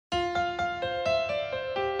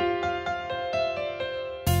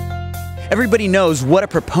Everybody knows what a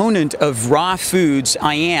proponent of raw foods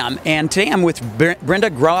I am, and today I'm with Brenda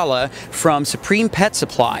Gralla from Supreme Pet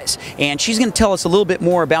Supplies, and she's going to tell us a little bit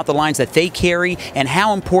more about the lines that they carry and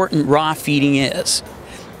how important raw feeding is.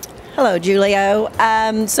 Hello, Giulio.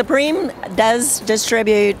 Supreme does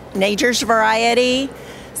distribute Nature's Variety,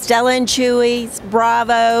 Stella and Chewy's,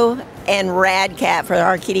 Bravo, and Rad Cat for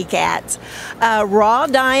our kitty cats. Raw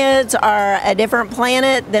diets are a different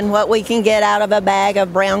planet than what we can get out of a bag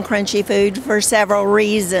of brown crunchy food for several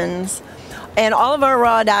reasons. And all of our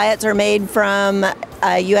raw diets are made from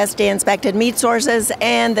USDA inspected meat sources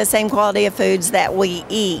and the same quality of foods that we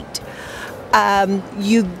eat.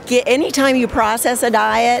 Anytime you process a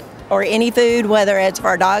diet or any food, whether it's for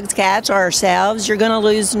our dogs, cats, or ourselves, you're going to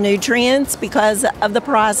lose nutrients because of the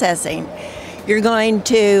processing. You're going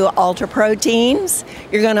to alter proteins,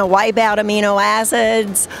 you're going to wipe out amino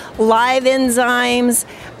acids, live enzymes,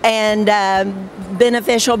 and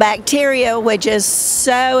beneficial bacteria, which is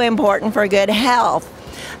so important for good health.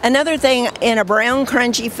 Another thing, in a brown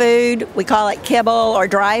crunchy food, we call it kibble or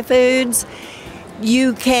dry foods,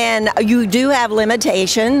 you do have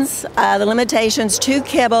limitations. The limitations to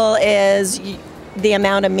kibble is the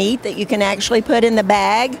amount of meat that you can actually put in the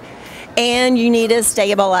bag, and you need a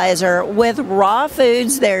stabilizer. With raw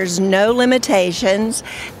foods, there's no limitations,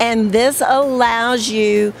 and this allows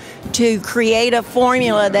you to create a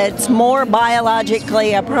formula that's more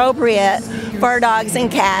biologically appropriate for dogs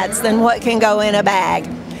and cats than what can go in a bag.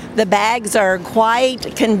 The bags are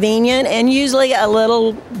quite convenient and usually a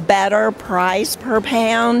little better price per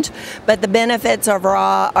pound, but the benefits of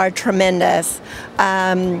raw are tremendous.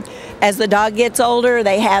 As the dog gets older,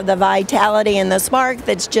 they have the vitality and the spark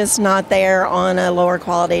that's just not there on a lower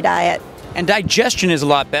quality diet. And digestion is a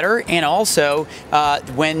lot better, and also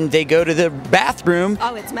when they go to the bathroom.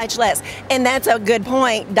 Oh, it's much less. And that's a good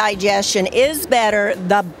point. Digestion is better.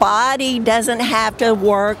 The body doesn't have to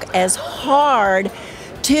work as hard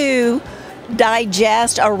to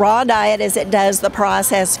digest a raw diet as it does the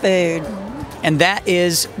processed food. And that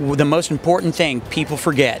is the most important thing people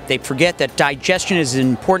forget. They forget that digestion is an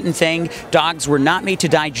important thing. Dogs were not made to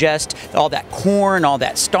digest all that corn, all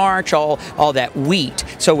that starch, all that wheat.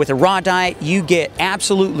 So with a raw diet, you get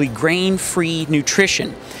absolutely grain-free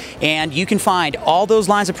nutrition. And you can find all those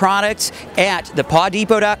lines of products at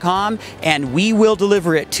thepawdepot.com, and we will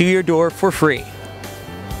deliver it to your door for free.